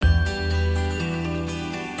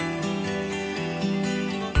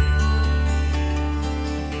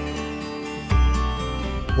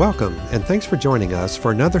Welcome, and thanks for joining us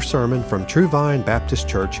for another sermon from True Vine Baptist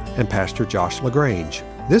Church and Pastor Josh LaGrange.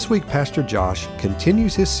 This week, Pastor Josh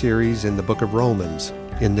continues his series in the book of Romans.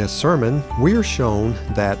 In this sermon, we are shown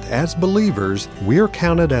that as believers, we are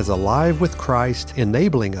counted as alive with Christ,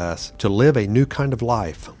 enabling us to live a new kind of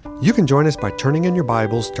life. You can join us by turning in your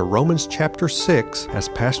Bibles to Romans chapter 6 as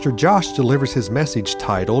Pastor Josh delivers his message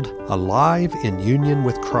titled, Alive in Union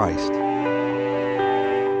with Christ.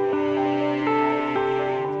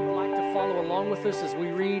 As we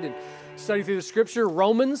read and study through the scripture,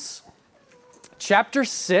 Romans chapter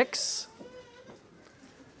 6.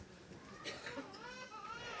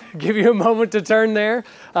 Give you a moment to turn there.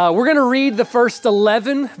 We're going to read the first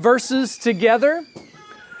 11 verses together.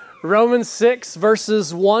 Romans 6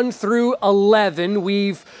 verses 1 through 11.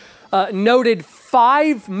 We've noted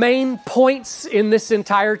 5 main points in this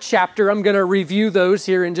entire chapter. I'm going to review those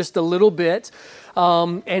here in just a little bit.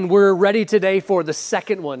 And we're ready today for the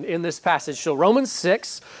second one in this passage. So Romans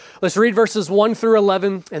 6, let's read verses 1 through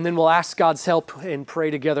 11, and then we'll ask God's help and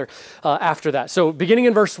pray together after that. So beginning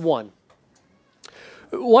in verse 1.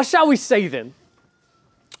 What shall we say then?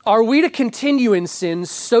 Are we to continue in sin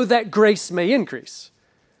so that grace may increase?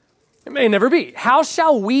 It may never be. How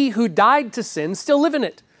shall we who died to sin still live in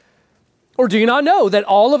it? Or do you not know that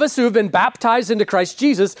all of us who have been baptized into Christ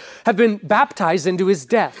Jesus have been baptized into his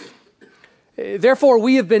death? Therefore,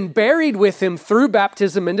 we have been buried with him through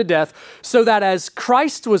baptism into death, so that as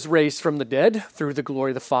Christ was raised from the dead through the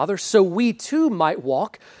glory of the Father, so we too might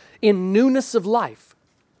walk in newness of life.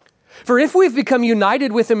 For if we've become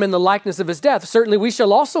united with him in the likeness of his death, certainly we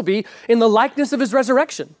shall also be in the likeness of his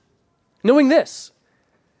resurrection. Knowing this,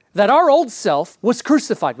 that our old self was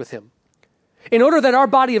crucified with him, in order that our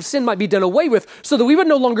body of sin might be done away with, so that we would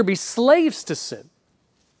no longer be slaves to sin.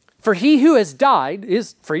 For he who has died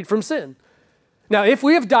is freed from sin. Now, if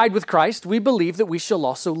we have died with Christ, we believe that we shall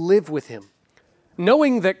also live with him,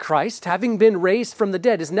 knowing that Christ, having been raised from the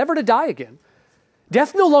dead, is never to die again.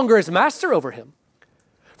 Death no longer is master over him.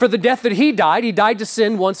 For the death that he died to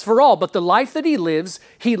sin once for all, but the life that he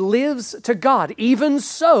lives to God. Even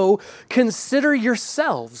so, consider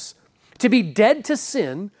yourselves to be dead to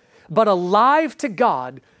sin, but alive to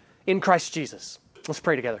God in Christ Jesus. Let's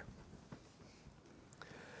pray together.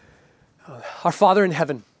 Our Father in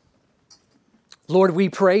heaven, Lord, we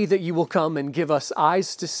pray that you will come and give us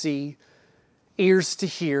eyes to see, ears to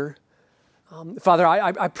hear. Father,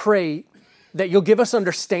 I pray that you'll give us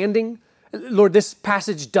understanding. Lord, this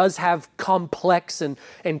passage does have complex and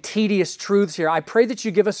tedious truths here. I pray that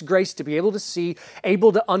you give us grace to be able to see,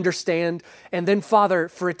 able to understand, and then, Father,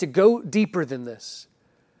 for it to go deeper than this.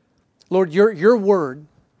 Lord, your word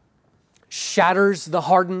shatters the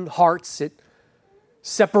hardened hearts. It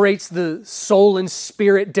separates the soul and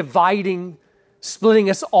spirit, dividing, splitting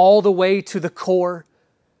us all the way to the core,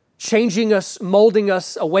 changing us, molding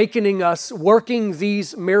us, awakening us, working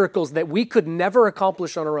these miracles that we could never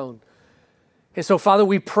accomplish on our own. And so, Father,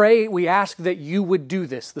 we pray, we ask that you would do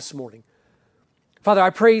this morning. Father, I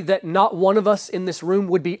pray that not one of us in this room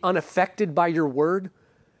would be unaffected by your word.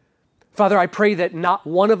 Father, I pray that not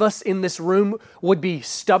one of us in this room would be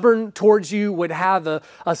stubborn towards you, would have a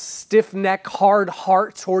stiff neck, hard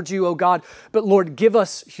heart towards you, oh God. But Lord, give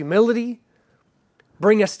us humility.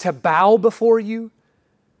 Bring us to bow before you.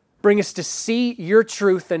 Bring us to see your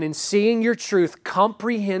truth, and in seeing your truth,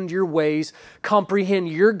 comprehend your ways, comprehend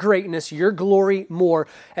your greatness, your glory more,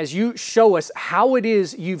 as you show us how it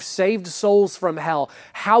is you've saved souls from hell,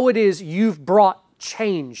 how it is you've brought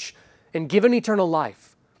change and given eternal life.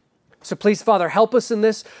 So please, Father, help us in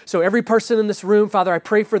this. So every person in this room, Father, I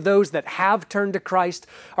pray for those that have turned to Christ,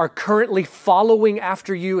 are currently following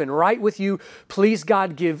after you and right with you. Please,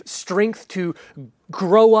 God, give strength to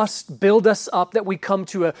grow us, build us up, that we come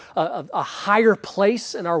to a higher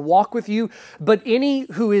place in our walk with you. But any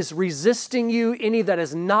who is resisting you, any that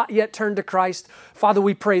has not yet turned to Christ, Father,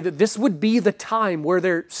 we pray that this would be the time where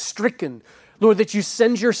they're stricken. Lord, that you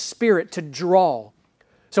send your Spirit to draw.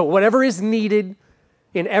 So whatever is needed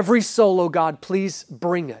in every soul, oh God, please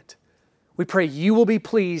bring it. We pray you will be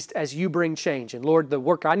pleased as you bring change. And Lord, the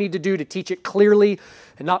work I need to do to teach it clearly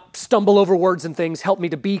and not stumble over words and things, help me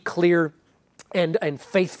to be clear and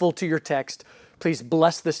faithful to your text. Please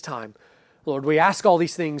bless this time. Lord, we ask all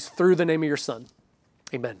these things through the name of your Son.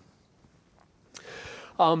 Amen.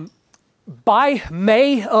 By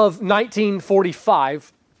May of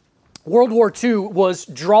 1945, World War II was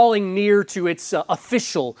drawing near to its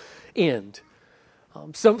official end.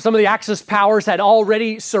 Some of the Axis powers had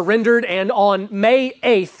already surrendered, and on May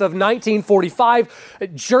 8th of 1945,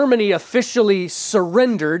 Germany officially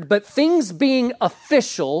surrendered. But things being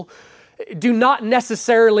official, do not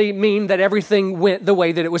necessarily mean that everything went the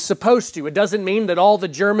way that it was supposed to. It doesn't mean that all the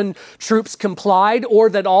German troops complied or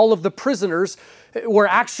that all of the prisoners were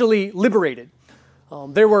actually liberated.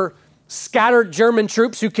 There were scattered German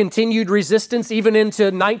troops who continued resistance even into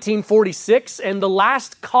 1946, and the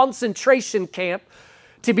last concentration camp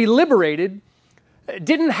to be liberated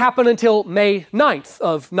didn't happen until May 9th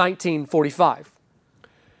of 1945.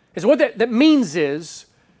 And so what that means is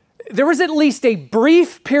there was at least a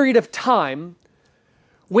brief period of time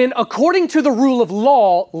when, according to the rule of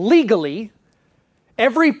law, legally,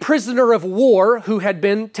 every prisoner of war who had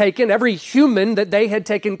been taken, every human that they had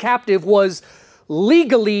taken captive was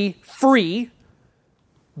legally free,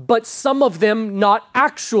 but some of them not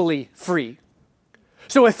actually free.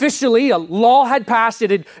 So officially, a law had passed,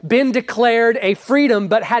 it had been declared a freedom,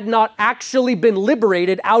 but had not actually been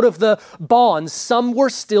liberated out of the bonds. Some were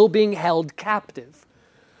still being held captive.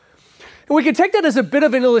 And we can take that as a bit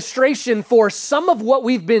of an illustration for some of what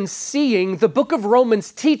we've been seeing the book of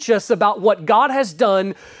Romans teach us about what God has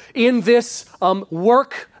done in this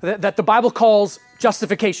work that the Bible calls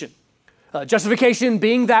justification. Justification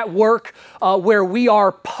being that work where we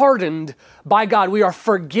are pardoned by God. We are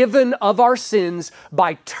forgiven of our sins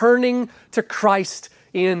by turning to Christ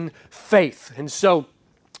in faith. And so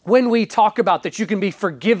when we talk about that you can be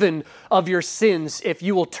forgiven of your sins if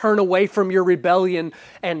you will turn away from your rebellion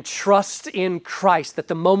and trust in Christ, that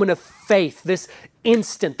the moment of faith, this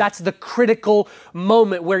instant, that's the critical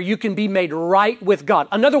moment where you can be made right with God.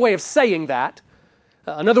 Another way of saying that,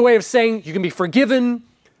 another way of saying you can be forgiven,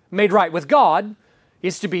 made right with God,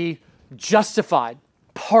 is to be justified,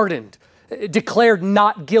 pardoned, declared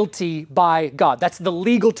not guilty by God. That's the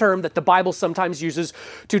legal term that the Bible sometimes uses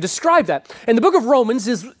to describe that. And the book of Romans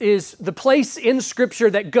is the place in Scripture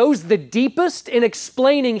that goes the deepest in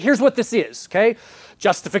explaining, here's what this is, okay?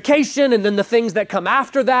 Justification, and then the things that come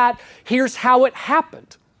after that. Here's how it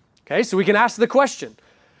happened, okay? So we can ask the question,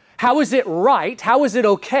 how is it right, how is it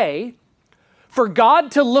okay for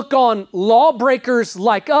God to look on lawbreakers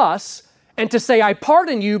like us and to say, I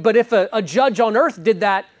pardon you, but if a judge on earth did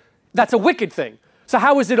that, that's a wicked thing. So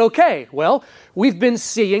how is it okay? Well, we've been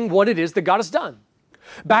seeing what it is that God has done.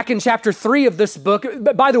 Back in chapter 3 of this book,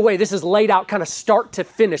 by the way, this is laid out kind of start to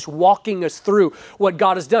finish, walking us through what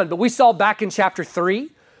God has done. But we saw back in chapter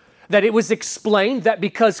 3 that it was explained that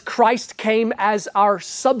because Christ came as our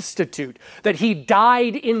substitute, that he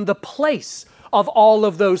died in the place of all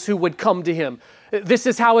of those who would come to him. This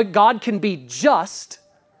is how God can be just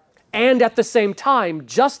and at the same time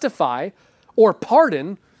justify or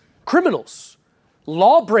pardon criminals,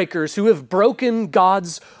 lawbreakers who have broken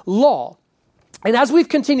God's law. And as we've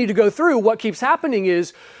continued to go through, what keeps happening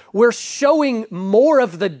is we're showing more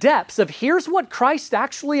of the depths of here's what Christ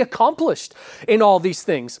actually accomplished in all these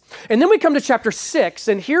things. And then we come to chapter 6,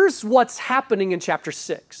 and here's what's happening in chapter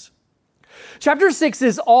 6. Chapter 6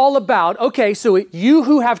 is all about, okay, so you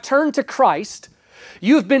who have turned to Christ,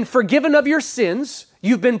 you've been forgiven of your sins,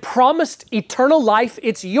 you've been promised eternal life,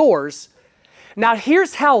 it's yours. Now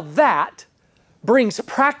here's how that brings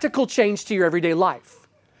practical change to your everyday life.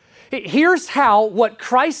 Here's how what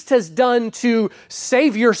Christ has done to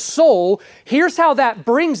save your soul, here's how that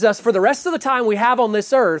brings us for the rest of the time we have on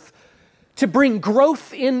this earth to bring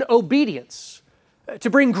growth in obedience, to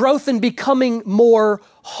bring growth in becoming more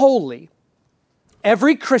holy.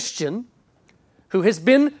 Every Christian who has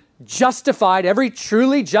been justified, every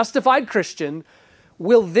truly justified Christian,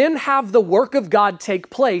 will then have the work of God take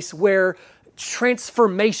place where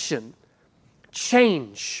transformation,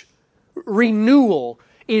 change, renewal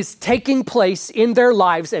is taking place in their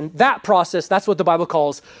lives. And that process, that's what the Bible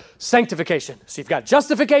calls sanctification. So you've got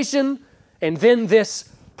justification and then this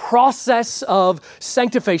process of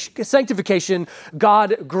sanctification,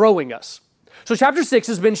 God growing us. So chapter 6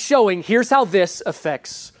 has been showing here's how this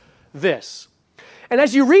affects this. And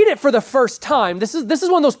as you read it for the first time, this is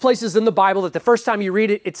one of those places in the Bible that the first time you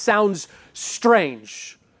read it, it sounds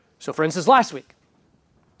strange. So for instance, last week,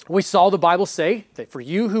 we saw the Bible say that for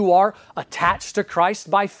you who are attached to Christ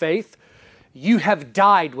by faith, you have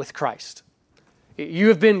died with Christ. You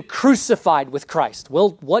have been crucified with Christ.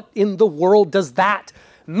 Well, what in the world does that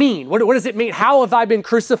mean? What does it mean? How have I been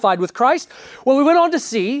crucified with Christ? Well, we went on to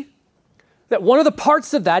see that one of the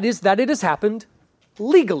parts of that is that it has happened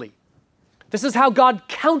legally. This is how God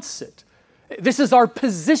counts it. This is our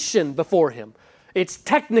position before him. It's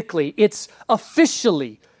technically, it's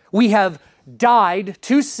officially. We have died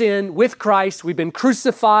to sin with Christ. We've been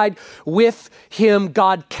crucified with him.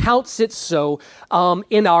 God counts it so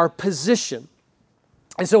in our position.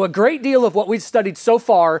 And so a great deal of what we've studied so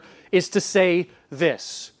far is to say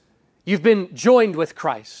this. You've been joined with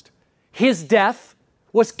Christ. His death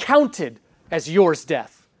was counted as yours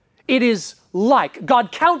death. It is like,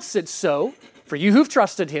 God counts it so, for you who've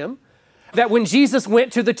trusted him, that when Jesus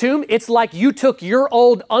went to the tomb, it's like you took your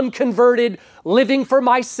old unconverted, living for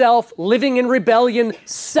myself, living in rebellion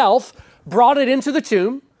self, brought it into the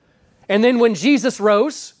tomb. And then when Jesus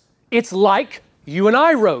rose, it's like you and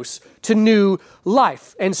I rose to new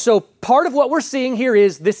life. And so part of what we're seeing here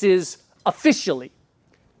is this is officially,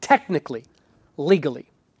 technically, legally.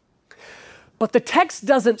 But the text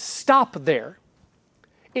doesn't stop there.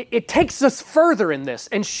 It takes us further in this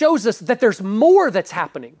and shows us that there's more that's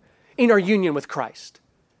happening in our union with Christ.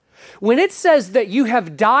 When it says that you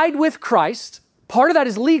have died with Christ, part of that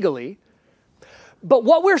is legally, but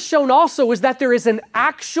what we're shown also is that there is an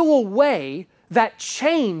actual way that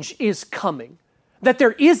change is coming, that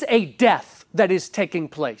there is a death that is taking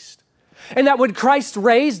place. And that when Christ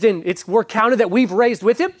raised, and we're counted that we've raised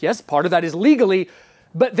with him, yes, part of that is legally,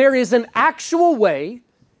 but there is an actual way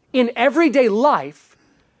in everyday life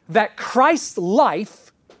that Christ's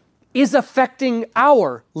life is affecting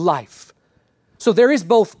our life. So there is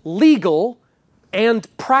both legal and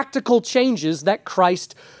practical changes that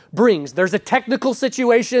Christ brings. There's a technical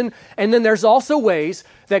situation, and then there's also ways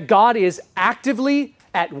that God is actively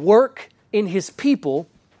at work in his people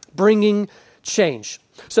bringing change.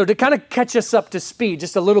 So to kind of catch us up to speed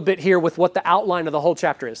just a little bit here with what the outline of the whole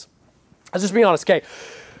chapter is. Let's just be honest, okay?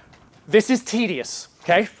 This is tedious.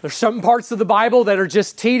 Okay, there's certain parts of the Bible that are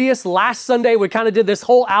just tedious. Last Sunday, we kind of did this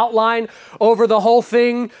whole outline over the whole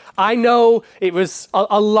thing. I know it was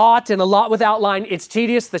a lot and a lot with outline. It's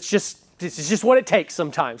tedious. This is just what it takes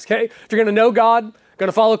sometimes, okay? If you're going to know God, going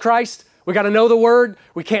to follow Christ, we got to know the Word.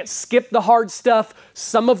 We can't skip the hard stuff.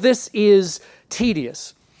 Some of this is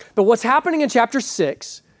tedious. But what's happening in chapter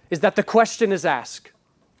 6 is that the question is asked,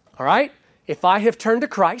 all right? If I have turned to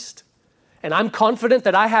Christ, and I'm confident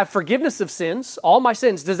that I have forgiveness of sins, all my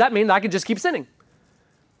sins, does that mean that I can just keep sinning?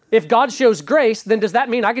 If God shows grace, then does that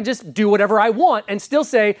mean I can just do whatever I want and still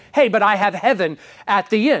say, hey, but I have heaven at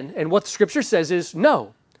the end? And what the scripture says is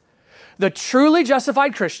no. The truly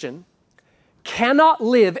justified Christian cannot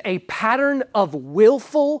live a pattern of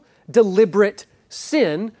willful, deliberate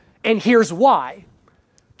sin, and here's why.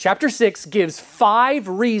 Chapter 6 gives 5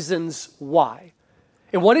 reasons why.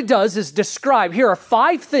 And what it does is describe, here are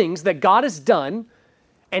 5 things that God has done,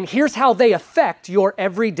 and here's how they affect your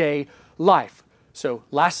everyday life. So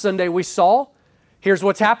last Sunday we saw, here's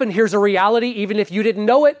what's happened, here's a reality, even if you didn't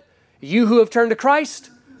know it, you who have turned to Christ,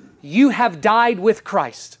 you have died with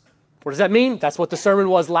Christ. What does that mean? That's what the sermon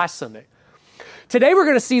was last Sunday. Today we're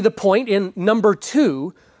going to see the point in number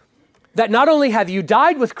 2, that not only have you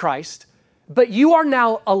died with Christ, but you are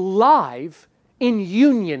now alive in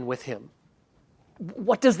union with him.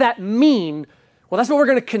 What does that mean? Well, that's what we're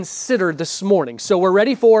going to consider this morning. So we're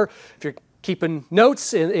ready for, if you're keeping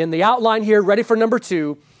notes in the outline here, ready for number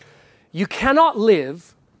 2. You cannot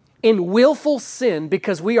live in willful sin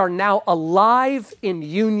because we are now alive in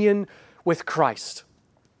union with Christ.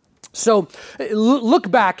 So look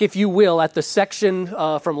back, if you will, at the section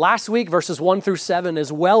from last week, verses 1 through 7,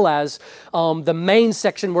 as well as the main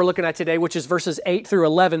section we're looking at today, which is verses 8 through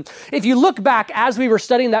 11. If you look back as we were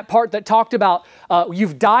studying that part that talked about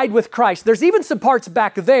you've died with Christ, there's even some parts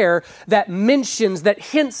back there that mentions, that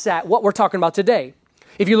hints at what we're talking about today.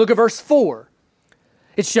 If you look at verse 4,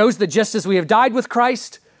 it shows that just as we have died with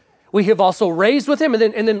Christ, we have also raised with him. And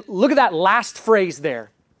then look at that last phrase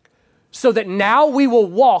there. So that now we will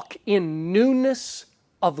walk in newness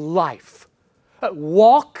of life.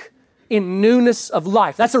 Walk in newness of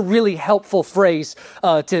life. That's a really helpful phrase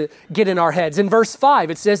to get in our heads. In verse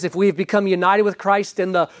 5, it says, if we have become united with Christ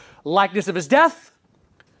in the likeness of his death,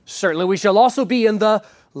 certainly we shall also be in the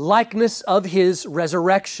likeness of his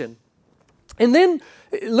resurrection. And then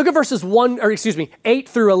look at verses 8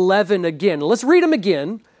 through 11 again. Let's read them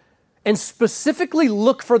again and specifically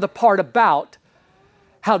look for the part about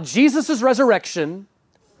how Jesus' resurrection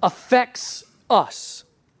affects us.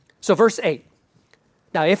 So verse 8,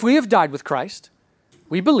 now if we have died with Christ,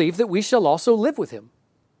 we believe that we shall also live with him,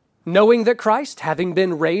 knowing that Christ, having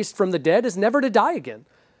been raised from the dead, is never to die again.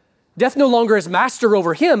 Death no longer is master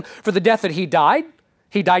over him, for the death that he died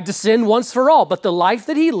to sin once for all, but the life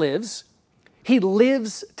that he lives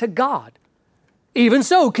to God. Even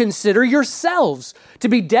so, consider yourselves to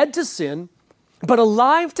be dead to sin, but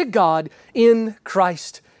alive to God in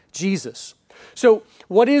Christ Jesus. So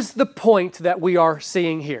what is the point that we are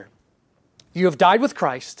seeing here? You have died with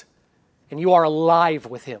Christ and you are alive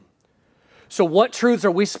with him. So what truths are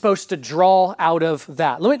we supposed to draw out of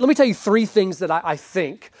that? Let me tell you 3 things that I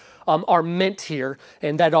think are meant here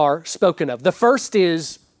and that are spoken of. The first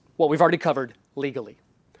is what we've already covered, legally.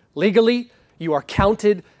 Legally, You are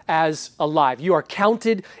counted as alive. You are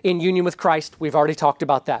counted in union with Christ. We've already talked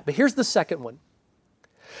about that. But here's the second one.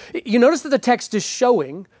 You notice that the text is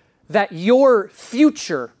showing that your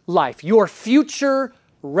future life, your future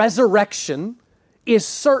resurrection is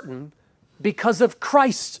certain because of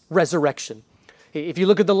Christ's resurrection. If you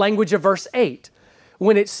look at the language of verse 8,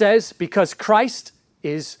 when it says, because Christ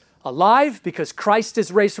is alive, because Christ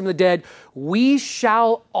is raised from the dead, we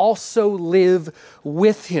shall also live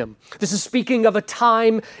with him. This is speaking of a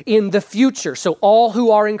time in the future. So all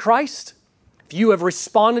who are in Christ, if you have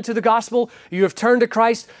responded to the gospel, you have turned to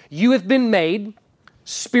Christ, you have been made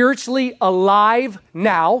spiritually alive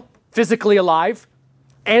now, physically alive,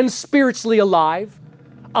 and spiritually alive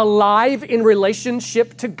in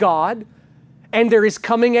relationship to God, and there is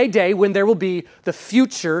coming a day when there will be the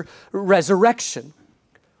future resurrection.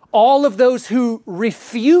 All of those who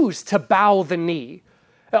refuse to bow the knee,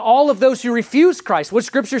 all of those who refuse Christ, what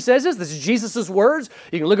Scripture says is, this is Jesus' words.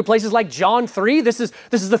 You can look at places like John 3. This is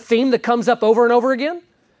the theme that comes up over and over again.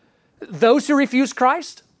 Those who refuse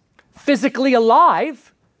Christ, physically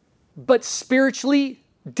alive, but spiritually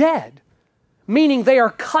dead, meaning they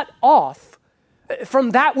are cut off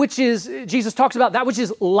from that which is, Jesus talks about, that which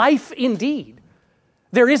is life indeed.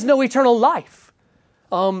 There is no eternal life.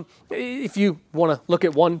 If you want to look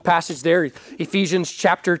at one passage there, Ephesians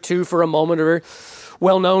chapter 2 for a moment, a very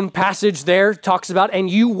well-known passage there talks about, and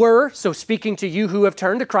you were, so speaking to you who have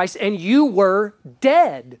turned to Christ, and you were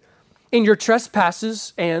dead in your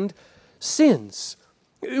trespasses and sins.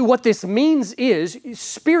 What this means is,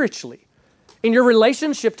 spiritually, in your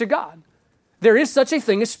relationship to God, there is such a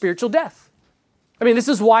thing as spiritual death. I mean, this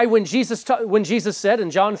is why when Jesus said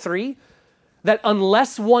in John 3 that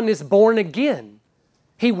unless one is born again,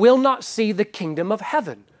 he will not see the kingdom of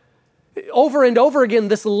heaven. Over and over again,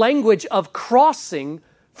 this language of crossing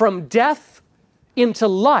from death into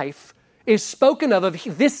life is spoken of.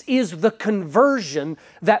 This is the conversion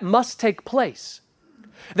that must take place.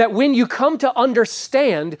 That when you come to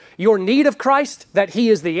understand your need of Christ, that he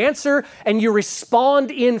is the answer, and you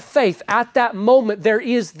respond in faith, at that moment there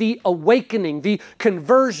is the awakening, the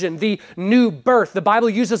conversion, the new birth. The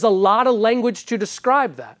Bible uses a lot of language to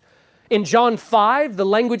describe that. In John 5, the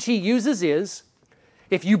language he uses is,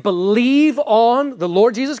 if you believe on the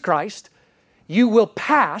Lord Jesus Christ, you will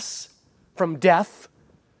pass from death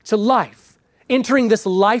to life, entering this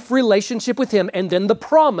life relationship with him, and then the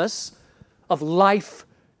promise of life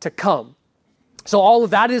to come. So all of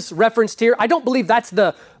that is referenced here. I don't believe that's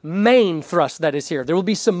the main thrust that is here. There will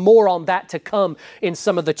be some more on that to come in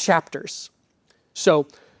some of the chapters. So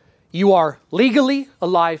you are legally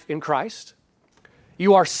alive in Christ.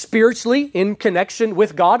 You are spiritually in connection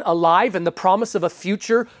with God, alive in the promise of a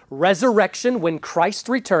future resurrection when Christ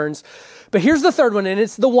returns. But here's the third one, and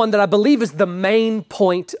it's the one that I believe is the main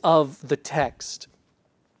point of the text.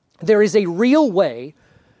 There is a real way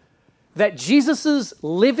that Jesus'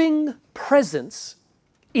 living presence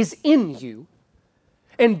is in you.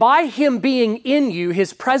 And by him being in you,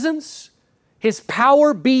 his presence, his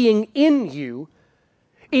power being in you,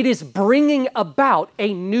 it is bringing about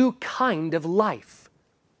a new kind of life.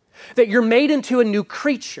 That you're made into a new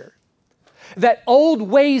creature. That old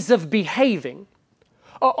ways of behaving,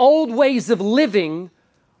 old ways of living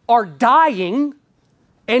are dying,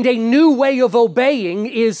 and a new way of obeying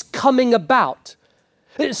is coming about.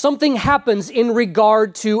 Something happens in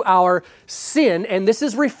regard to our sin, and this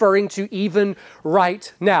is referring to even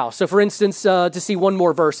right now. So for instance, to see one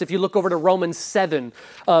more verse, if you look over to Romans 7,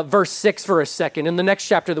 verse 6 for a second, in the next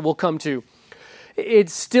chapter that we'll come to,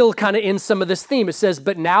 it's still kind of in some of this theme. It says,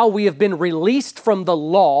 but now we have been released from the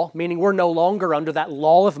law, meaning we're no longer under that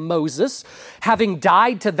law of Moses, having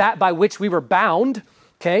died to that by which we were bound,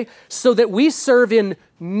 okay, so that we serve in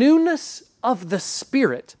newness of the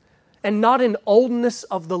Spirit and not in oldness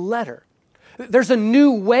of the letter. There's a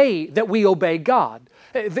new way that we obey God.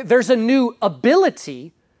 There's a new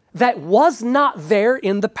ability that was not there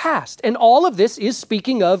in the past. And all of this is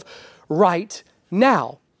speaking of right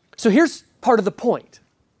now. So here's part of the point.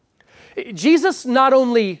 Jesus not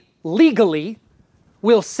only legally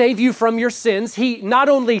will save you from your sins, he not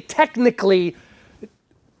only technically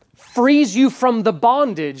frees you from the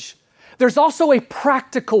bondage, there's also a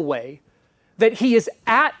practical way that he is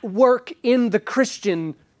at work in the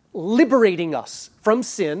Christian, liberating us from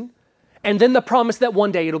sin, and then the promise that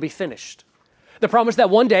one day it'll be finished. The promise that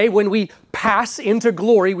one day when we pass into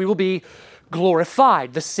glory, we will be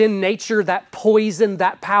glorified. The sin nature, that poison,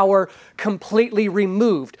 that power completely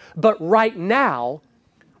removed. But right now,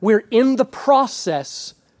 we're in the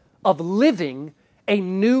process of living a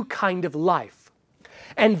new kind of life.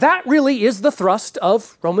 And that really is the thrust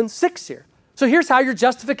of Romans 6 here. So here's how your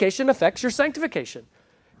justification affects your sanctification.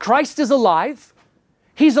 Christ is alive.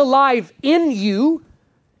 He's alive in you,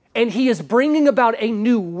 and he is bringing about a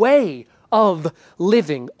new way of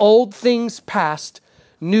living. Old things past,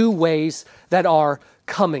 new ways that are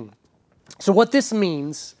coming. So what this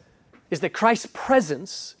means is that Christ's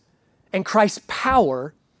presence and Christ's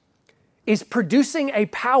power is producing a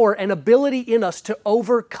power and ability in us to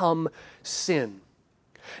overcome sin.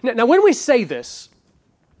 Now when we say this,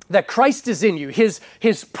 that Christ is in you, his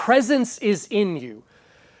presence is in you,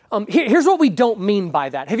 here's what we don't mean by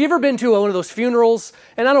that. Have you ever been to one of those funerals?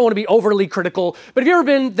 And I don't want to be overly critical, but have you ever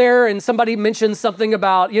been there and somebody mentions something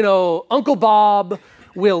about, Uncle Bob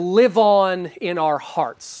will live on in our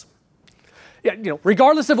hearts? Yeah,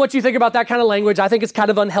 regardless of what you think about that kind of language, I think it's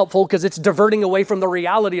kind of unhelpful because it's diverting away from the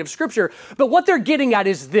reality of Scripture. But what they're getting at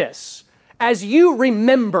is this. As you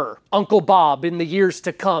remember Uncle Bob in the years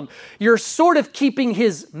to come, you're sort of keeping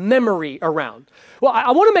his memory around. Well, I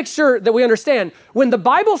want to make sure that we understand, when the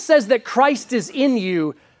Bible says that Christ is in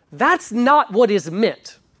you, that's not what is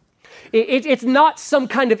meant. It's not some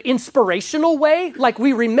kind of inspirational way, like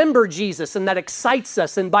we remember Jesus and that excites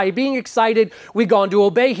us, and by being excited, we go on to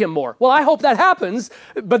obey him more. Well, I hope that happens,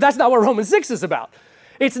 but that's not what Romans 6 is about.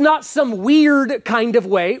 It's not some weird kind of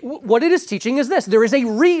way. What it is teaching is this: there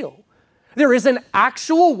is an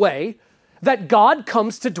actual way that God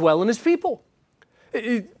comes to dwell in his people.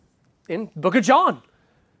 In the book of John,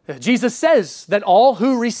 Jesus says that all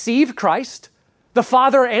who receive Christ, the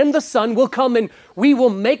Father and the Son, will come and we will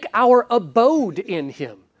make our abode in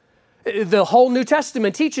him. The whole New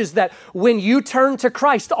Testament teaches that when you turn to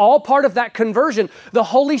Christ, all part of that conversion, the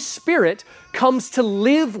Holy Spirit comes to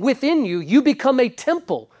live within you. You become a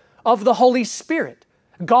temple of the Holy Spirit.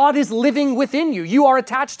 God is living within you. You are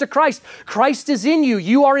attached to Christ. Christ is in you.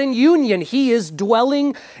 You are in union. He is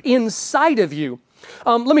dwelling inside of you.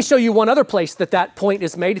 Let me show you one other place that point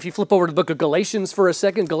is made. If you flip over to the book of Galatians for a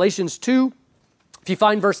second, Galatians 2, if you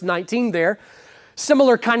find verse 19 there,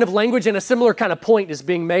 similar kind of language and a similar kind of point is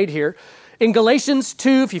being made here. In Galatians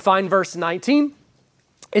 2, if you find verse 19,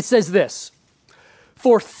 it says this: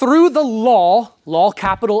 "For through the law,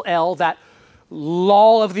 capital L, that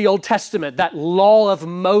law of the Old Testament, that law of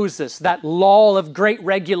Moses, that law of great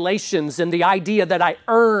regulations and the idea that I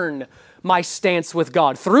earn my stance with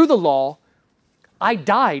God. Through the law, I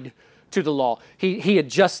died to the law." He had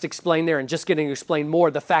just explained there and just getting to explain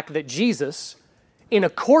more the fact that Jesus, in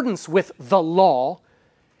accordance with the law,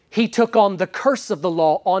 he took on the curse of the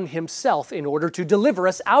law on himself in order to deliver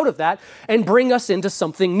us out of that and bring us into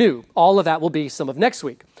something new. All of that will be some of next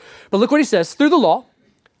week. But look what he says: "Through the law,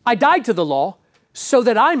 I died to the law so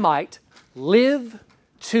that I might live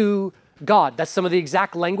to God." That's some of the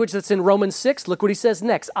exact language that's in Romans 6. Look what he says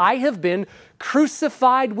next: "I have been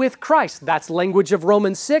crucified with Christ." That's language of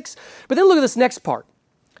Romans 6. But then look at this next part.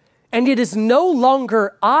 "And it is no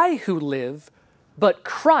longer I who live, but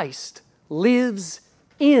Christ lives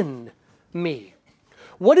in me."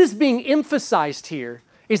 What is being emphasized here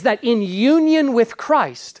is that in union with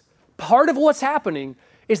Christ, part of what's happening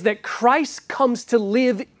is that Christ comes to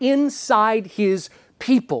live inside his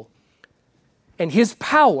people. And his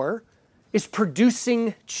power is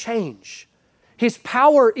producing change. His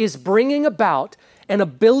power is bringing about an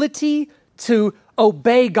ability to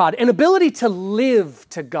obey God, an ability to live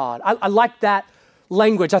to God. I like that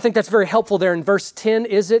language. I think that's very helpful there in verse 10,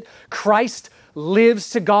 is it? Christ lives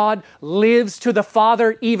to God, lives to the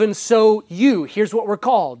Father, even so you. Here's what we're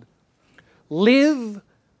called: live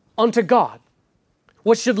unto God.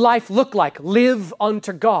 What should life look like? Live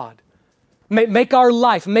unto God. Make our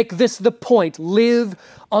life, make this the point, live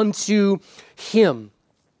unto him.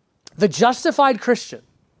 The justified Christian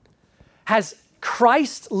has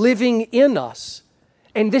Christ living in us,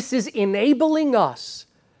 and this is enabling us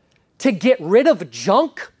to get rid of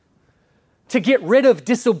junk, to get rid of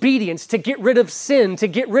disobedience, to get rid of sin, to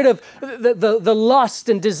get rid of the lust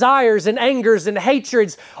and desires and angers and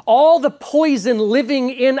hatreds, all the poison living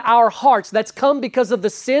in our hearts that's come because of the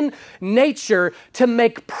sin nature, to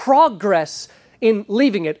make progress in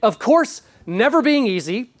leaving it. Of course, never being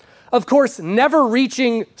easy. Of course, never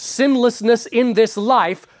reaching sinlessness in this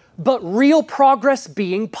life, but real progress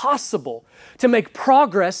being possible, to make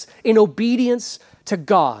progress in obedience to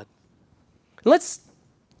God. Let's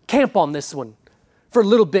camp on this one for a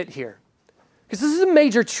little bit here, because this is a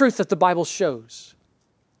major truth that the Bible shows.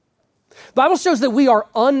 The Bible shows that we are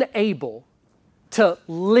unable to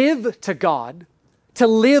live to God, to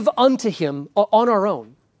live unto him on our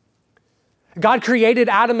own. God created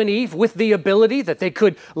Adam and Eve with the ability that they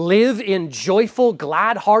could live in joyful,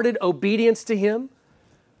 glad-hearted obedience to him.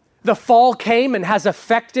 The fall came and has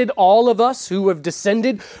affected all of us who have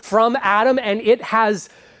descended from Adam, and it has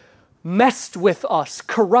messed with us,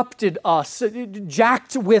 corrupted us,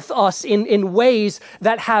 jacked with us in ways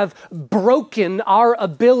that have broken our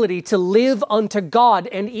ability to live unto God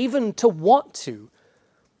and even to want to.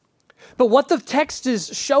 But what the text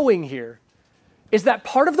is showing here is that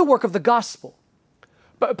part of the work of the gospel,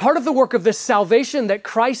 but part of the work of this salvation that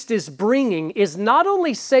Christ is bringing is not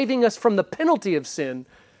only saving us from the penalty of sin,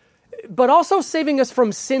 but also saving us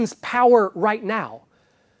from sin's power right now.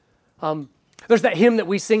 There's that hymn that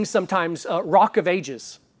we sing sometimes, Rock of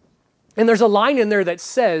Ages. And there's a line in there that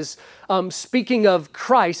says, speaking of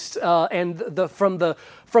Christ and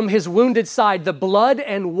from his wounded side, the blood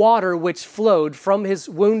and water which flowed from his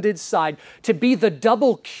wounded side to be the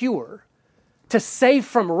double cure, to save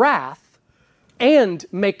from wrath and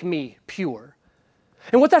make me pure.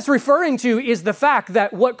 And what that's referring to is the fact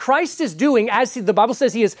that what Christ is doing, as the Bible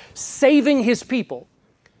says he is saving his people,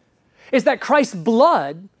 is that Christ's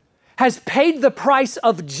blood has paid the price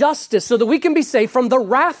of justice so that we can be saved from the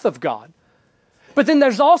wrath of God. But then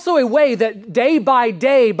there's also a way that day by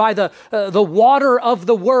day, by the water of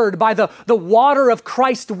the word, by the water of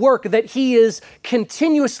Christ's work, that he is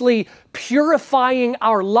continuously purifying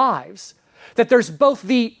our lives. That there's both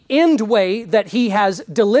the end way that he has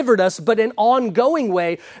delivered us, but an ongoing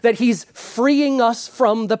way that he's freeing us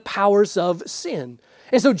from the powers of sin.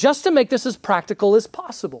 And so just to make this as practical as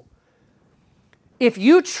possible, if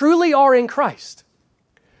you truly are in Christ,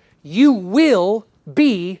 you will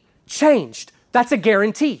be changed. That's a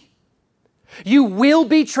guarantee. You will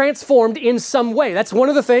be transformed in some way. That's one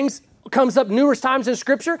of the things that comes up numerous times in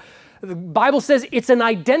Scripture. The Bible says it's an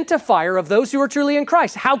identifier of those who are truly in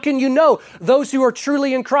Christ. How can you know those who are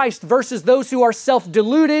truly in Christ versus those who are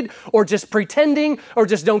self-deluded or just pretending or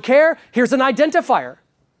just don't care? Here's an identifier.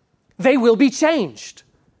 They will be changed.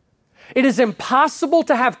 It is impossible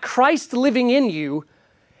to have Christ living in you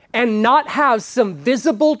and not have some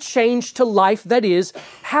visible change to life that is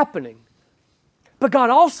happening. But God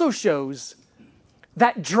also shows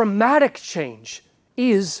that dramatic change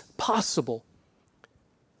is possible.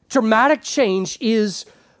 Dramatic change is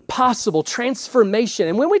possible, transformation.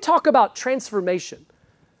 And when we talk about transformation,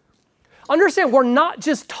 understand we're not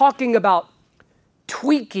just talking about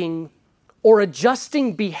tweaking or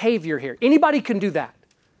adjusting behavior here. Anybody can do that.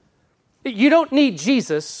 You don't need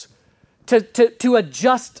Jesus to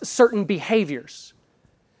adjust certain behaviors.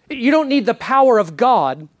 You don't need the power of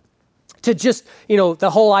God to just, the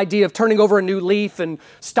whole idea of turning over a new leaf and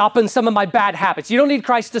stopping some of my bad habits. You don't need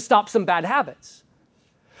Christ to stop some bad habits.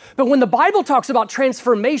 But when the Bible talks about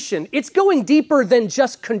transformation, it's going deeper than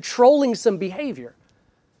just controlling some behavior.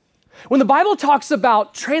 When the Bible talks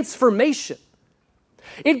about transformation,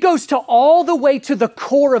 it goes to all the way to the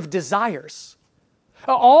core of desires,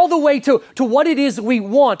 all the way to what it is we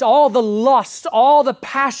want, all the lust, all the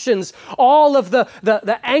passions, all of the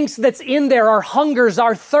angst that's in there, our hungers,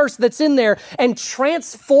 our thirst that's in there, and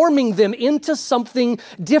transforming them into something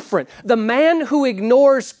different. The man who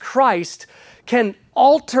ignores Christ can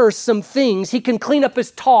alter some things. He can clean up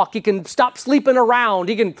his talk. He can stop sleeping around.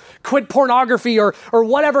 He can quit pornography or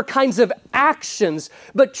whatever kinds of actions.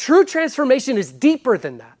 But true transformation is deeper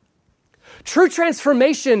than that. True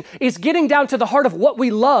transformation is getting down to the heart of what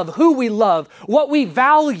we love, who we love, what we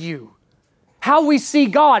value, how we see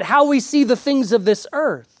God, how we see the things of this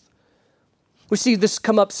earth. We see this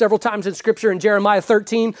come up several times in Scripture. In Jeremiah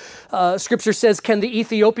 13, Scripture says, can the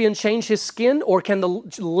Ethiopian change his skin, or can the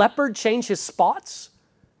leopard change his spots?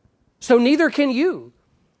 So neither can you,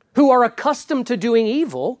 who are accustomed to doing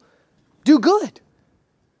evil, do good.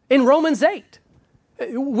 In Romans 8,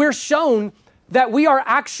 we're shown that we are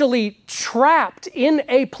actually trapped in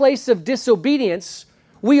a place of disobedience.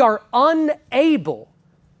 We are unable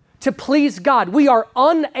to please God. We are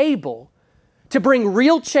unable to bring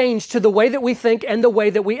real change to the way that we think and the way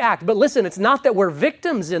that we act. But listen, it's not that we're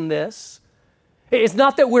victims in this. It's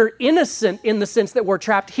not that we're innocent in the sense that we're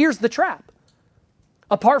trapped. Here's the trap.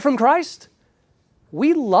 Apart from Christ,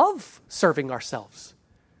 we love serving ourselves.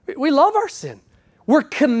 We love our sin. We're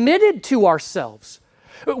committed to ourselves.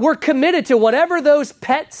 We're committed to whatever those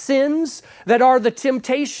pet sins that are the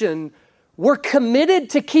temptation. We're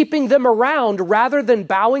committed to keeping them around rather than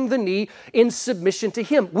bowing the knee in submission to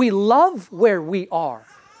Him. We love where we are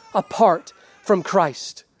apart from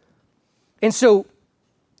Christ. And so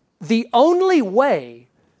the only way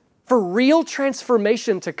for real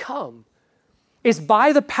transformation to come is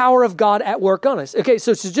by the power of God at work on us. Okay,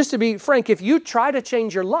 so just to be frank, if you try to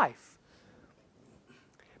change your life,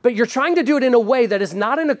 but you're trying to do it in a way that is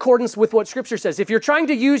not in accordance with what Scripture says, if you're trying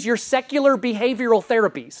to use your secular behavioral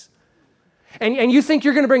therapies, and you think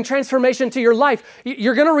you're going to bring transformation to your life,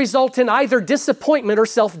 you're going to result in either disappointment or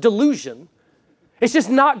self-delusion. It's just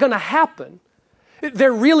not going to happen.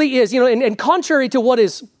 There really is, and contrary to what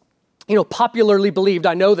is, popularly believed,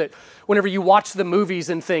 I know that whenever you watch the movies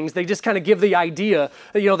and things, they just kind of give the idea,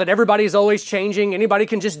 that everybody's always changing. Anybody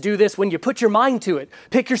can just do this when you put your mind to it.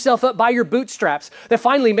 Pick yourself up by your bootstraps. That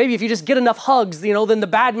finally, maybe if you just get enough hugs, then the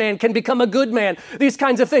bad man can become a good man. These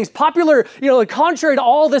kinds of things. Popular, contrary to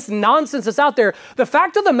all this nonsense that's out there, the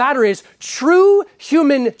fact of the matter is true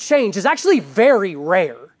human change is actually very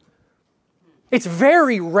rare. It's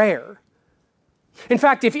very rare. In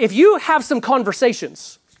fact, if you have some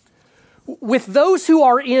conversations with those who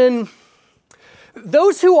are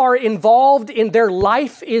involved in their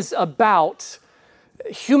life is about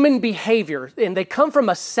human behavior, and they come from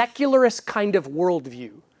a secularist kind of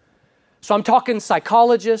worldview. So I'm talking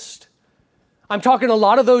psychologists. I'm talking a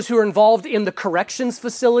lot of those who are involved in the corrections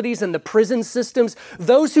facilities and the prison systems,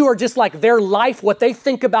 those who are just like their life, what they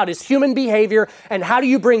think about is human behavior and how do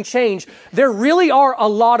you bring change. There really are a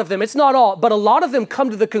lot of them. It's not all, but a lot of them come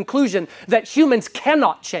to the conclusion that humans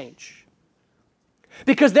cannot change.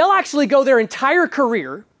 Because they'll actually go their entire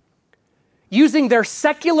career using their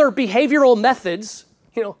secular behavioral methods,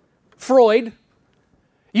 Freud,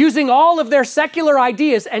 using all of their secular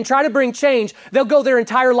ideas and try to bring change. They'll go their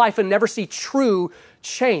entire life and never see true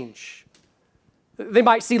change. They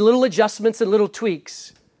might see little adjustments and little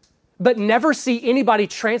tweaks, but never see anybody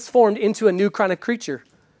transformed into a new kind of creature.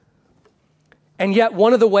 And yet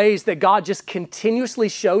one of the ways that God just continuously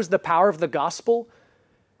shows the power of the gospel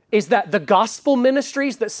is that the gospel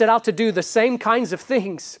ministries that set out to do the same kinds of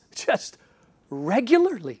things just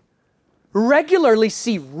regularly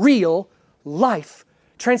see real life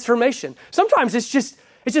transformation. Sometimes it's just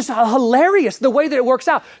hilarious the way that it works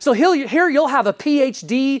out. So here you'll have a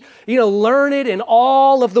PhD, learned in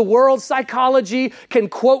all of the world's psychology, can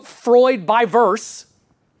quote Freud by verse.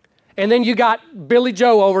 And then you got Billy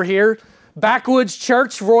Joe over here, backwoods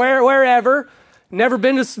church, wherever, never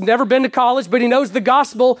been to college, but he knows the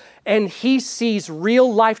gospel, and he sees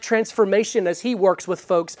real life transformation as he works with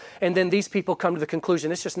folks. And then these people come to the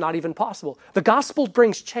conclusion it's just not even possible. The gospel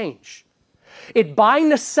brings change. It by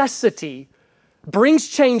necessity brings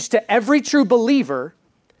change to every true believer,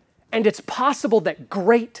 and it's possible that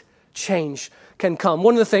great change can come.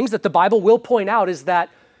 One of the things that the Bible will point out is that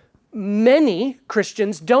many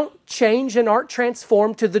Christians don't change and aren't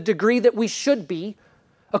transformed to the degree that we should be,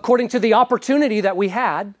 according to the opportunity that we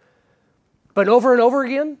had. But over and over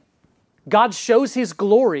again, God shows his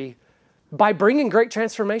glory by bringing great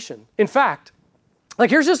transformation. In fact,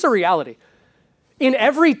 here's just a reality. In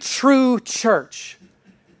every true church,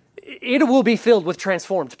 it will be filled with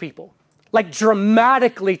transformed people,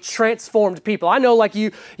 dramatically transformed people. I know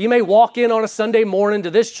you may walk in on a Sunday morning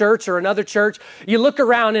to this church or another church. You look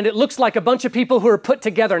around and it looks like a bunch of people who are put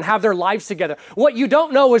together and have their lives together. What you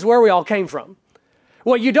don't know is where we all came from.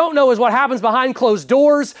 What you don't know is what happens behind closed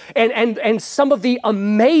doors and some of the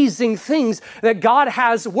amazing things that God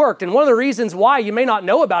has worked. And one of the reasons why you may not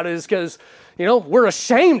know about it is because we're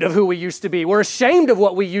ashamed of who we used to be. We're ashamed of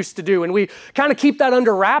what we used to do, and we kind of keep that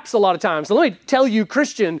under wraps a lot of times. So let me tell you,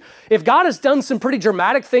 Christian, if God has done some pretty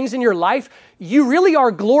dramatic things in your life, you really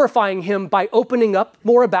are glorifying him by opening up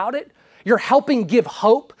more about it. You're helping give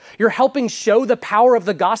hope. You're helping show the power of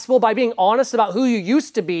the gospel by being honest about who you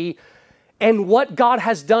used to be and what God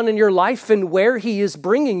has done in your life and where he is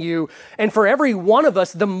bringing you. And for every one of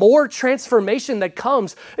us, the more transformation that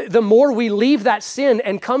comes, the more we leave that sin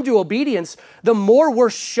and come to obedience, the more we're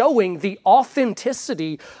showing the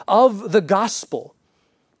authenticity of the gospel.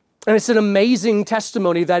 And it's an amazing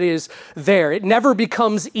testimony that is there. It never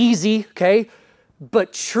becomes easy, okay?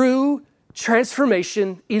 But true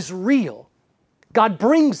transformation is real. God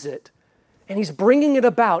brings it, and he's bringing it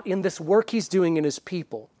about in this work he's doing in his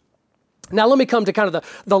people. Now let me come to kind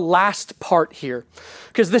of the last part here,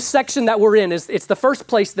 because this section that we're in it's the first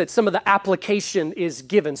place that some of the application is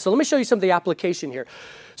given. So let me show you some of the application here.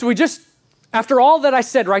 So after all that I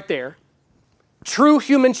said right there, true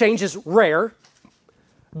human change is rare,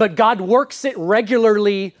 but God works it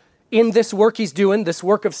regularly in this work he's doing, this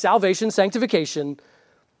work of salvation, sanctification.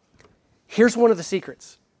 Here's one of the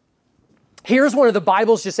secrets. Here's one of the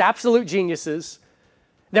Bible's just absolute geniuses,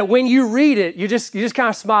 that when you read it, you just kind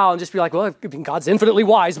of smile and just be like, well, God's infinitely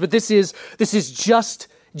wise, but this is just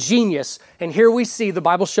genius. And here we see the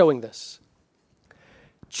Bible showing this.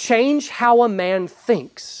 Change how a man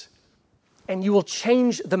thinks, and you will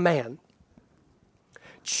change the man.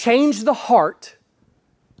 Change the heart,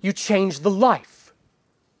 you change the life.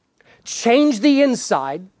 Change the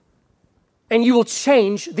inside, and you will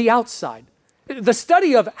change the outside. The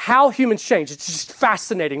study of how humans change, it's just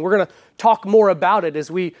fascinating. We're going to talk more about it as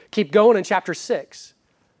we keep going in chapter 6.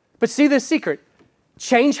 But see this secret.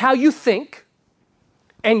 Change how you think,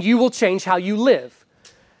 and you will change how you live.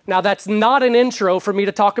 Now, that's not an intro for me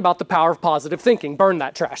to talk about the power of positive thinking. Burn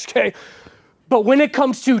that trash, okay? But when it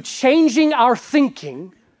comes to changing our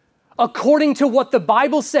thinking, according to what the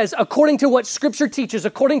Bible says, according to what Scripture teaches,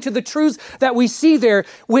 according to the truths that we see there,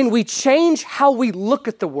 when we change how we look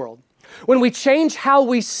at the world, when we change how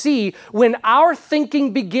we see, when our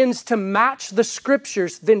thinking begins to match the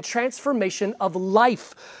Scriptures, then transformation of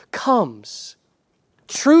life comes.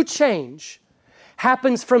 True change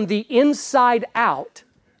happens from the inside out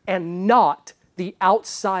and not the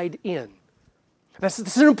outside in. That's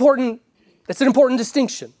an important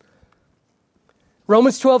distinction.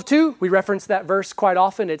 Romans 12:2, we reference that verse quite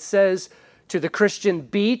often. It says to the Christian,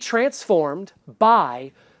 be transformed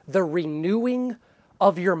by the renewing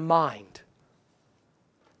of your mind.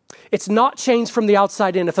 It's not changed from the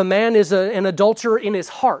outside in. If a man is an adulterer in his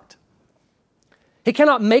heart, he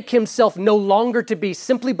cannot make himself no longer to be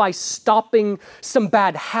simply by stopping some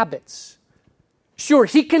bad habits. Sure,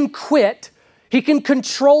 he can quit, he can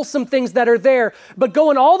control some things that are there, but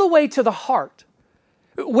going all the way to the heart,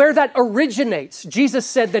 where that originates, Jesus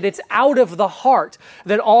said that it's out of the heart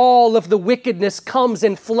that all of the wickedness comes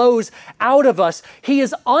and flows out of us. He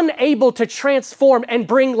is unable to transform and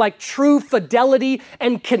bring like true fidelity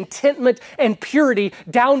and contentment and purity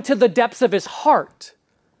down to the depths of his heart.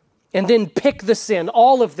 And then pick the sin,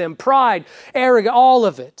 all of them, pride, arrogance, all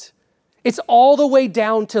of it. It's all the way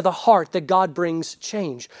down to the heart that God brings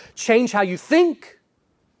change. Change how you think,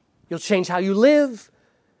 you'll change how you live.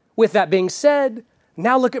 With that being said,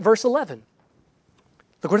 now look at verse 11.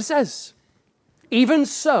 Look what it says. Even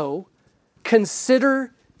so,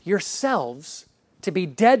 consider yourselves to be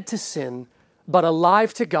dead to sin, but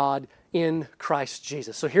alive to God in Christ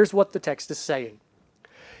Jesus. So here's what the text is saying.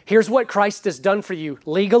 Here's what Christ has done for you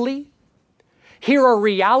legally. Here are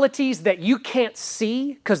realities that you can't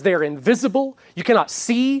see because they're invisible. You cannot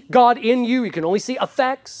see God in you. You can only see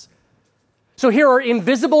effects. So here are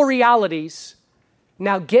invisible realities.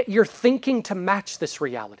 Now get your thinking to match this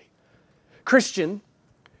reality. Christian,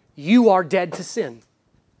 you are dead to sin.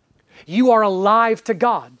 You are alive to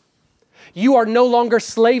God. You are no longer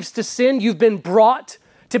slaves to sin. You've been brought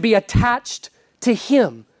to be attached to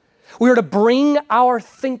Him. We are to bring our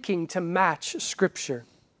thinking to match Scripture.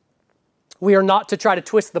 We are not to try to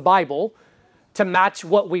twist the Bible to match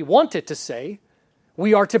what we want it to say.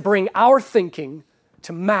 We are to bring our thinking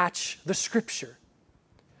to match the Scripture.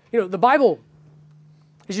 You know, the Bible,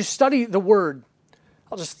 as you study the Word,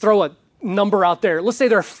 I'll just throw a number out there. Let's say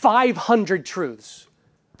there are 500 truths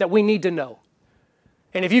that we need to know.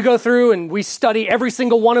 And if you go through and we study every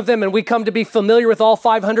single one of them and we come to be familiar with all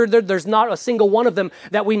 500, there's not a single one of them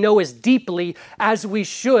that we know as deeply as we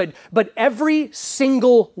should. But every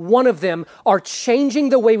single one of them are changing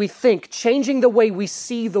the way we think, changing the way we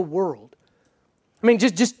see the world. I mean,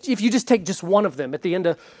 just if you just take just one of them, at the end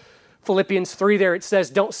of Philippians 3 there, it says,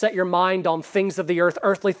 don't set your mind on things of the earth,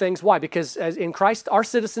 earthly things. Why? Because as in Christ, our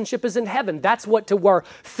citizenship is in heaven. That's what our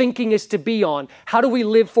thinking is to be on. How do we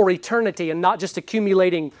live for eternity and not just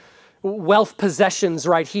accumulating wealth possessions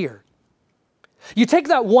right here? You take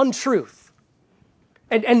that one truth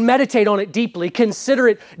and meditate on it deeply, consider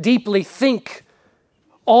it deeply, think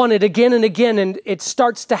on it again and again, and it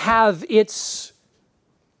starts to have its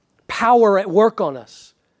power at work on us.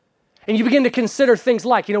 And you begin to consider things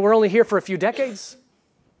like, we're only here for a few decades.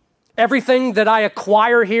 Everything that I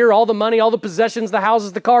acquire here, all the money, all the possessions, the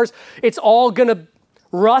houses, the cars, it's all going to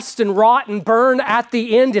rust and rot and burn at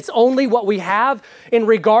the end. It's only what we have in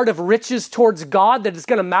regard of riches towards God that is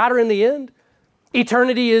going to matter in the end.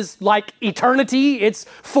 Eternity is like eternity. It's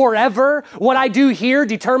forever. What I do here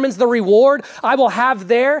determines the reward I will have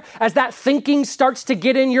there. As that thinking starts to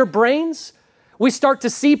get in your brains, we start to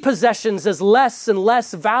see possessions as less and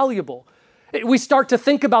less valuable. We start to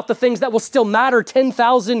think about the things that will still matter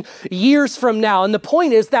 10,000 years from now. And the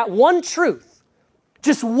point is that one truth,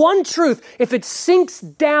 just one truth, if it sinks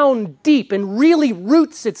down deep and really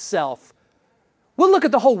roots itself, we'll look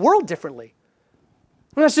at the whole world differently.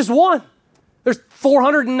 And that's just one. There's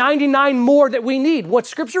 499 more that we need. What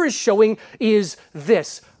Scripture is showing is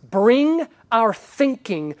this: bring our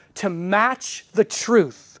thinking to match the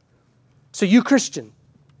truth. So you, Christian,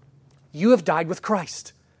 you have died with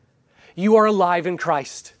Christ. You are alive in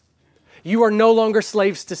Christ. You are no longer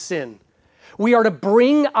slaves to sin. We are to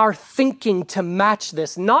bring our thinking to match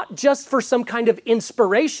this, not just for some kind of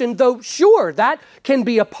inspiration, though sure, that can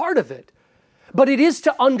be a part of it. But it is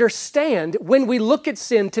to understand when we look at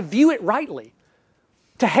sin, to view it rightly,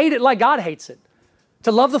 to hate it like God hates it,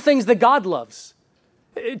 to love the things that God loves,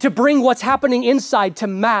 to bring what's happening inside to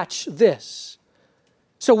match this.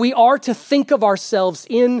 So we are to think of ourselves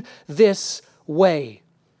in this way.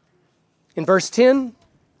 In verse 10,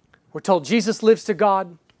 we're told Jesus lives to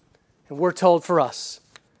God, and we're told for us,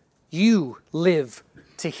 you live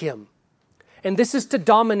to Him. And this is to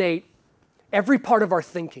dominate every part of our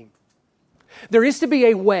thinking. There is to be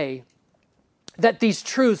a way that these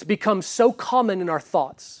truths become so common in our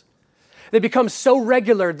thoughts. They become so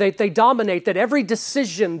regular, they dominate that every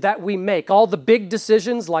decision that we make, all the big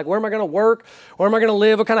decisions like where am I going to work, where am I going to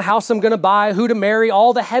live, what kind of house I'm going to buy, who to marry,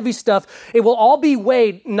 all the heavy stuff, it will all be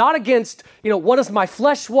weighed not against, what does my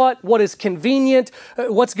flesh want, what is convenient,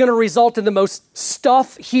 what's going to result in the most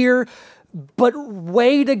stuff here, but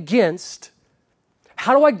weighed against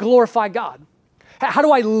how do I glorify God? How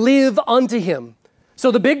do I live unto Him? So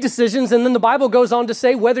the big decisions, and then the Bible goes on to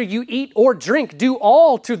say, whether you eat or drink, do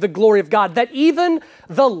all to the glory of God. That even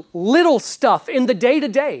the little stuff in the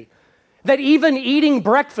day-to-day, that even eating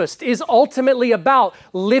breakfast is ultimately about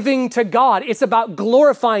living to God. It's about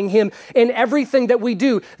glorifying Him in everything that we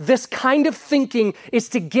do. This kind of thinking is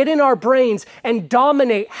to get in our brains and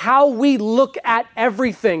dominate how we look at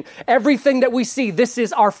everything. Everything that we see. This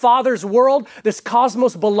is our Father's world. This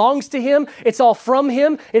cosmos belongs to Him. It's all from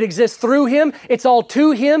Him. It exists through Him. It's all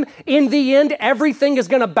to Him. In the end, everything is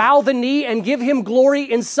going to bow the knee and give Him glory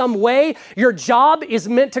in some way. Your job is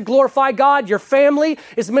meant to glorify God. Your family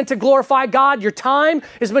is meant to glorify God. Your time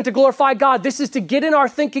is meant to glorify God. This is to get in our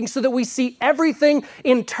thinking so that we see everything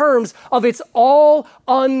in terms of it's all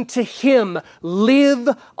unto Him. Live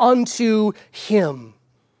unto Him.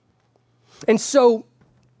 And so,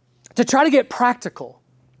 to try to get practical,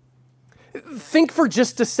 think for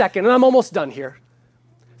just a second, and I'm almost done here.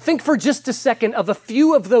 Think for just a second of a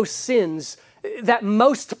few of those sins that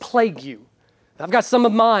most plague you. I've got some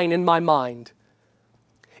of mine in my mind.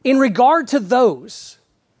 In regard to those,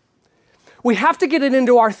 we have to get it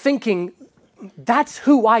into our thinking, that's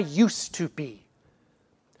who I used to be.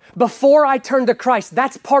 Before I turned to Christ,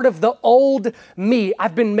 that's part of the old me.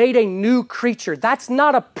 I've been made a new creature. That's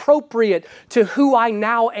not appropriate to who I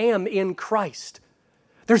now am in Christ.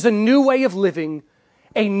 There's a new way of living,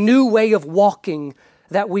 a new way of walking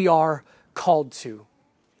that we are called to.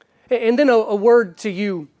 And then a word to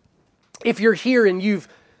you, if you're here and you've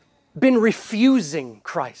been refusing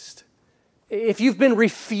Christ, if you've been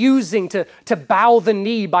refusing to bow the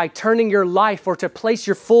knee by turning your life or to place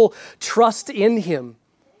your full trust in Him,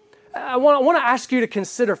 I want to ask you to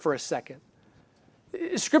consider for a second.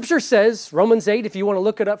 Scripture says, Romans 8, if you want to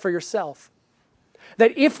look it up for yourself,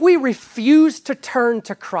 that if we refuse to turn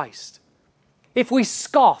to Christ, if we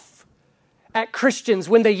scoff at Christians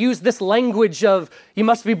when they use this language of you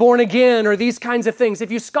must be born again or these kinds of things,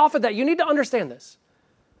 if you scoff at that, you need to understand this.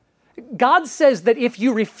 God says that if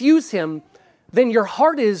you refuse Him, then your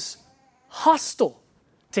heart is hostile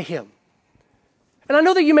to Him. And I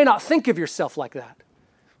know that you may not think of yourself like that.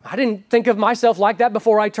 I didn't think of myself like that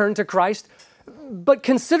before I turned to Christ, but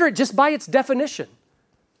consider it just by its definition.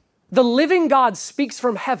 The living God speaks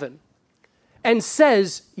from heaven and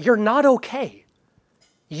says, you're not okay.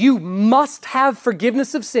 You must have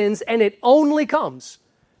forgiveness of sins, and it only comes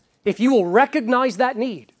if you will recognize that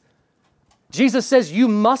need. Jesus says you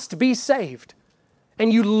must be saved,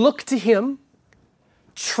 and you look to Him,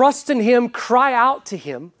 trust in Him, cry out to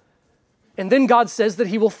Him, and then God says that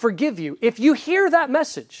He will forgive you. If you hear that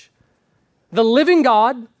message, the living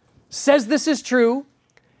God says this is true,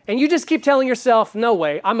 and you just keep telling yourself, no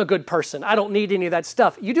way, I'm a good person. I don't need any of that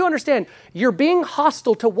stuff. You do understand, you're being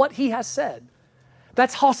hostile to what He has said.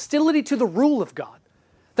 That's hostility to the rule of God.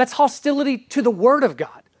 That's hostility to the Word of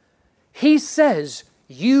God. He says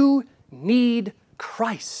you need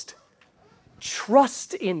Christ.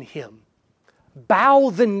 Trust in Him. Bow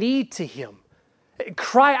the knee to Him.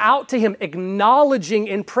 Cry out to Him, acknowledging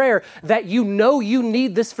in prayer that you know you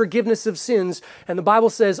need this forgiveness of sins. And the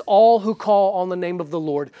Bible says all who call on the name of the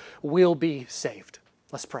Lord will be saved.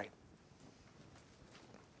 Let's pray.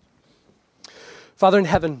 Father in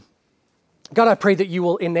heaven, God, I pray that you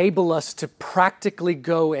will enable us to practically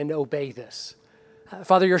go and obey this.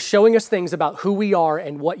 Father, you're showing us things about who we are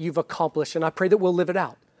and what you've accomplished, and I pray that we'll live it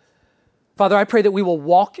out. Father, I pray that we will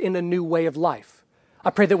walk in a new way of life. I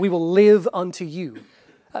pray that we will live unto you.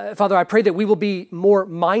 Father, I pray that we will be more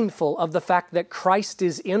mindful of the fact that Christ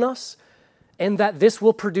is in us and that this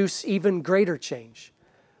will produce even greater change.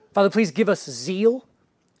 Father, please give us zeal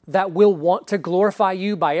that will want to glorify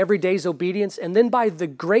you by every day's obedience and then by the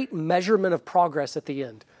great measurement of progress at the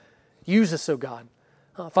end. Use us, oh God.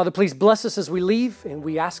 Father, please bless us as we leave, and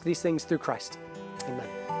we ask these things through Christ. Amen.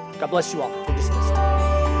 God bless you all. We're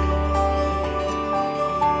dismissed.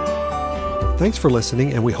 Thanks for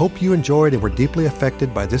listening, and we hope you enjoyed and were deeply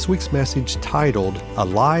affected by this week's message titled,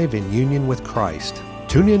 Alive in Union with Christ.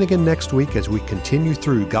 Tune in again next week as we continue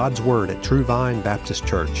through God's Word at True Vine Baptist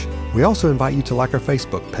Church. We also invite you to like our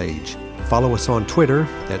Facebook page, follow us on Twitter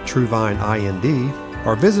at TrueVineIND,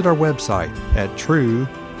 or visit our website at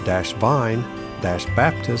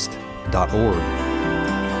true-vine-baptist.org.